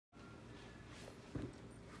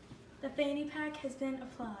fanny pack has been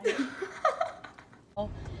applied.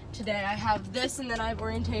 Today I have this, and then I have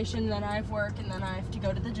orientation, and then I have work, and then I have to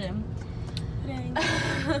go to the gym.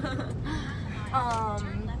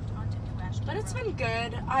 But it's been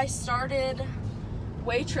good. I started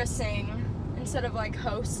waitressing instead of like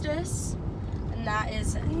hostess, and that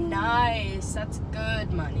is nice. That's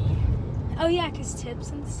good money. Oh yeah, 'cause tips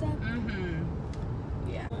and stuff.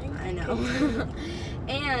 Yeah, I know.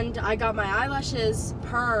 And I got my eyelashes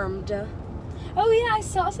permed. Oh yeah, I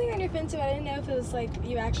saw something on your Finsta, but I didn't know if it was like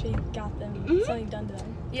you actually got them, something done to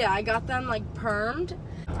them. Yeah, I got them like permed.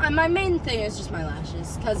 My main thing is just my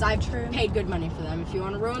lashes, because I've paid good money for them. If you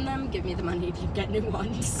want to ruin them, give me the money to get new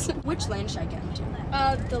ones. Which lane should I get into?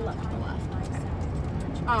 The left.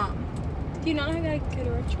 Do you not know how to go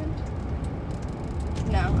to Richmond?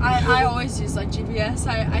 No, I always use like GPS.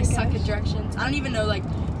 I suck at directions. I don't even know like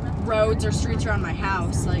roads or streets around my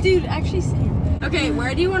house. Like, dude, actually same. Okay,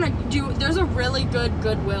 where do you want to do? There's a really good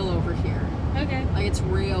Goodwill over here. Okay. Like, it's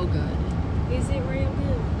real good. Is it real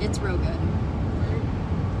good? It's real good.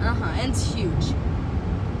 And it's huge.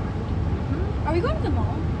 Are we going to the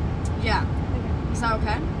mall? Yeah. Okay. Is that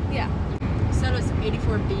okay? Yeah. You said it was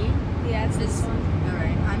 84B? Yeah, it's this one.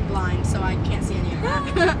 Alright, I'm blind, so I can't see any of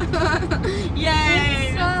that.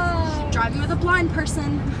 Yay! Driving with a blind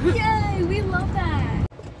person. Yay, we love that.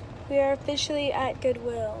 We are officially at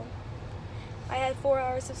Goodwill. I had 4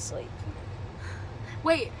 hours of sleep.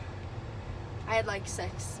 Wait. I had like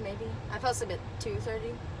 6, maybe. I fell asleep at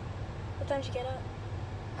 2:30. What time did you get up?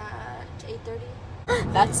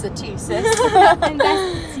 8:30. That's the T, sis. And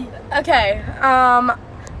that's the T. Okay,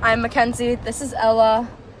 I'm Mackenzie. This is Ella.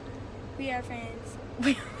 We are friends.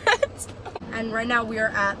 And right now we are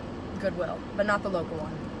at Goodwill, but not the local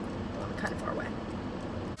one. The one kind of far away.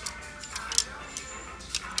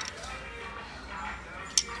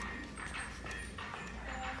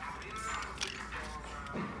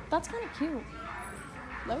 That's kind of cute.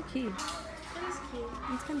 Low key. It is cute.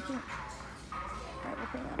 It's kind of cute. Alright, we'll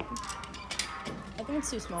put that on. I think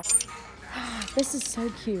it's too small. This is so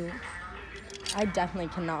cute. I definitely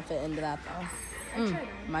cannot fit into that though.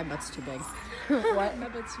 My butt's too big. What? My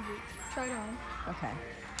butt's too big. Try it on. Okay.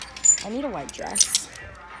 I need a white dress.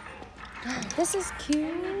 This is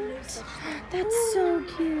cute. That's so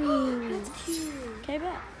cute. That's cute. Okay,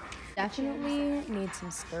 bet. Definitely need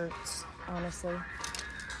some skirts, honestly.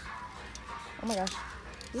 Oh my gosh.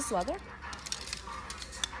 Is this leather?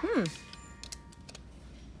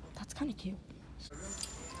 That's kind of cute.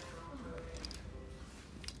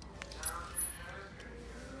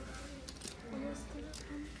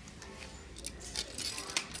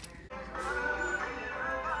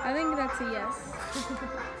 I think that's a yes.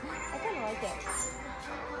 I kind of like it.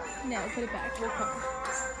 No, put it back. We'll come.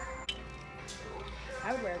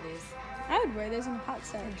 I would wear these. I would wear those in a hot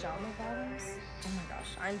set. Pajama bottoms. Oh my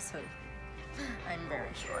gosh, I'm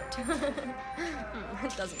very short.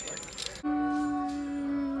 It doesn't work.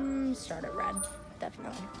 Start at red,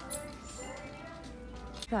 definitely.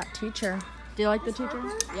 That teacher. Do you like the teacher?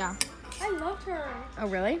 Yeah. I loved her. Oh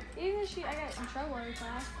really? Even though I got in trouble every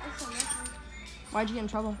class. I still loved her. Why'd you get in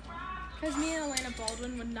trouble? Because me and Elena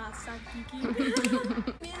Baldwin would not stop geeking.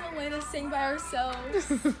 Me and Elena sang by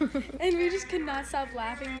ourselves. And we just could not stop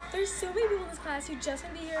laughing. There's so many people in this class who just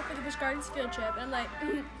want to be here for the Busch Gardens field trip. And I'm like,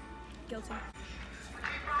 guilty.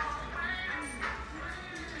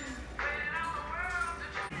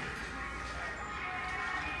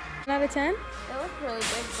 Out of 10? They look really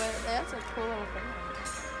big, but that's a cool little thing.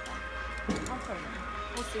 I'll try them.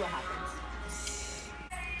 We'll see what happens.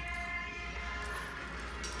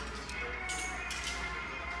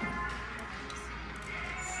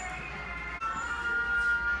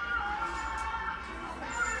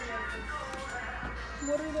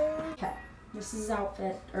 What are those? Okay, this is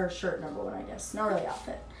outfit, or shirt number 1, I guess. Not really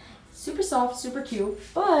outfit. Super soft, super cute,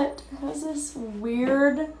 but it has this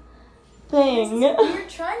weird thing. Weird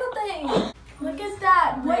triangle thing. Look at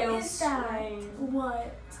that. What Real is that? strange.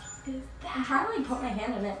 What is that? I'm trying to like put my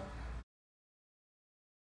hand in it.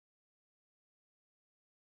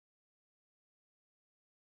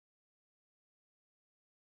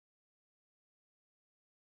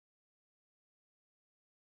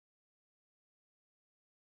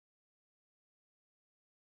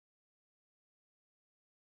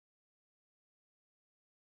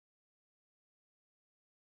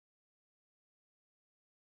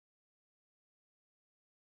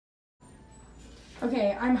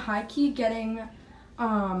 Okay, I'm high-key getting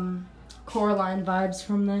Coraline vibes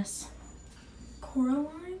from this.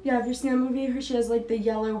 Coraline? Yeah, have you seen that movie where she has like the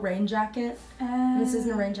yellow rain jacket? This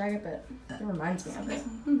isn't a rain jacket, but it reminds me of it.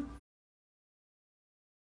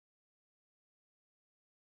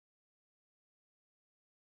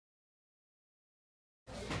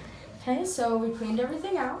 Okay, so we cleaned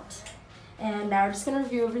everything out. And now we're just gonna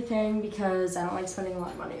review everything because I don't like spending a lot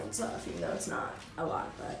of money on stuff, even though it's not a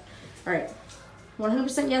lot, but. All right,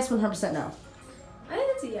 100% yes, 100% no. I think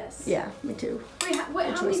that's a yes. Yeah, me too.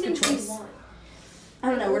 Wait, how many things do you want? I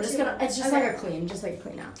don't know, we're just gonna, it's just like a clean,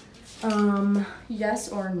 out. Yes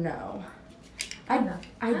or no? I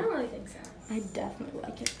don't really think so. I definitely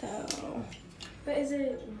like it though. But is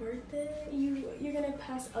it worth it? You're gonna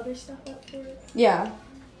pass other stuff up for it? Yeah.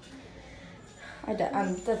 I'm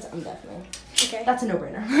definitely. Okay. That's a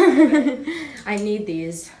no-brainer. I need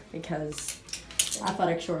these because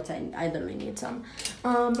athletic shorts, I literally need some.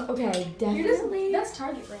 Okay, definitely. That's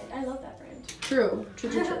Target brand. I love that brand. True.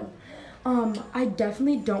 I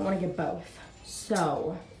definitely don't want to get both.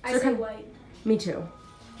 So. I say white. Me too.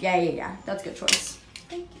 Yeah. That's a good choice.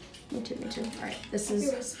 Thank you. Me too. All right, this I is.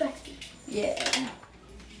 feel respected. Yeah.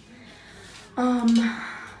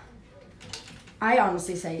 I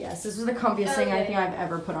honestly say yes. This was the comfiest thing I think I've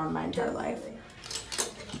ever put on my entire life.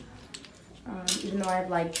 Even though I have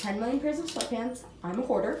like 10 million pairs of sweatpants, I'm a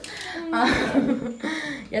hoarder.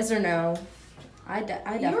 Yes or no? I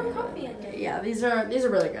definitely. You were comfy in there. Yeah, these are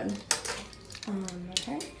really good.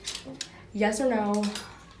 Okay. Yes or no?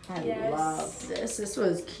 I love this. This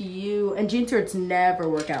was cute. And jean shirts never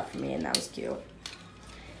work out for me, and that was cute.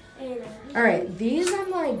 All right, these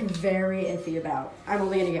I'm like very iffy about. I'm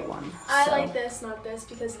only gonna get one. I like this, not this,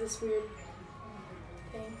 because of this weird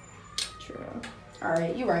thing. True. All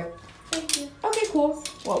right, you're right. Thank you. Okay, cool.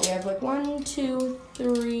 Well, we have like 1, 2,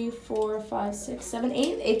 3, 4, 5, 6, 7,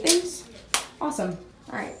 8 things. Awesome.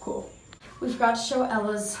 All right, cool. We forgot to show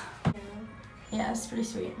Ella's. Yeah, it's pretty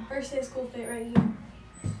sweet. First day school fit right here.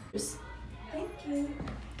 Just. Thank you.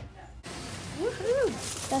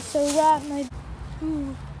 Woohoo! That's so rad, my.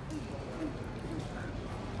 Ooh.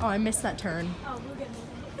 Oh, I missed that turn. Oh, we'll get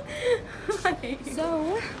it.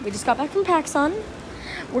 So, we just got back from PacSun.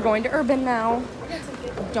 We're going to Urban now.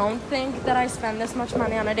 Don't think that I spend this much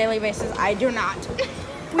money on a daily basis. I do not.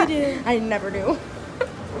 We do. I never do.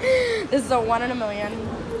 This is a 1 in a million.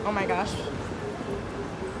 Oh my gosh.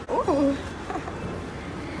 Ooh.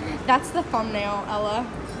 That's the thumbnail, Ella.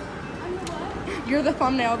 I'm the what? You're the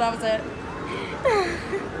thumbnail, that was it.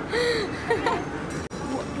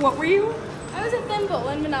 What were you? I was a thimble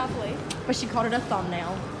in Monopoly. But she called it a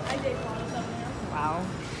thumbnail. I did call it a thumbnail. Wow.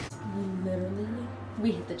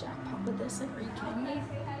 We hit the jackpot with this. Like, are you kidding me?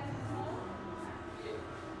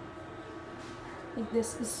 Like,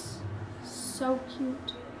 this is so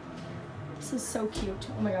cute. This is so cute.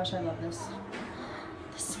 Oh my gosh, I love this.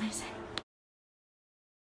 This is amazing.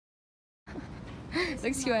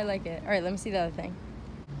 Looks cute, I like it. All right, let me see the other thing.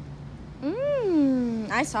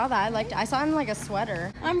 I saw that. I liked it. I saw it in like a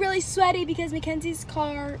sweater. I'm really sweaty because Mackenzie's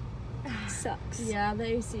car sucks. Yeah,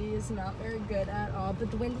 the AC is not very good at all,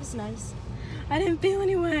 but the wind was nice. I didn't feel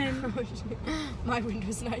any wind. My wind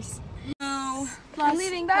was nice. No. I'm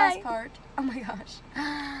leaving. Last Bye. part. Oh my gosh.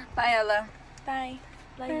 Bye, Ella. Bye.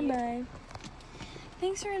 Love Bye you. bye.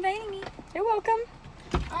 Thanks for inviting me. You're welcome.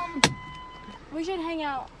 We should hang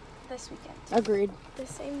out this weekend. Agreed. The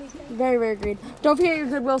same weekend. Very, very agreed. Don't forget your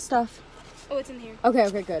Goodwill stuff. Oh, it's in here. Okay,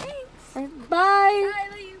 good. Thanks. All right, bye. Bye.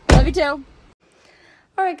 Love you. Love you too.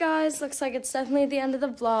 Alright guys, looks like it's definitely the end of the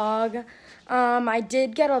vlog. I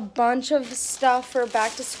did get a bunch of stuff for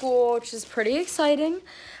back to school, which is pretty exciting.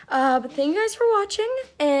 But thank you guys for watching,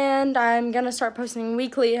 and I'm gonna start posting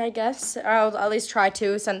weekly, I guess. I'll at least try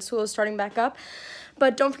to since school is starting back up.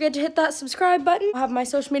 But don't forget to hit that subscribe button. I'll have my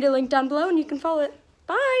social media link down below and you can follow it.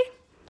 Bye!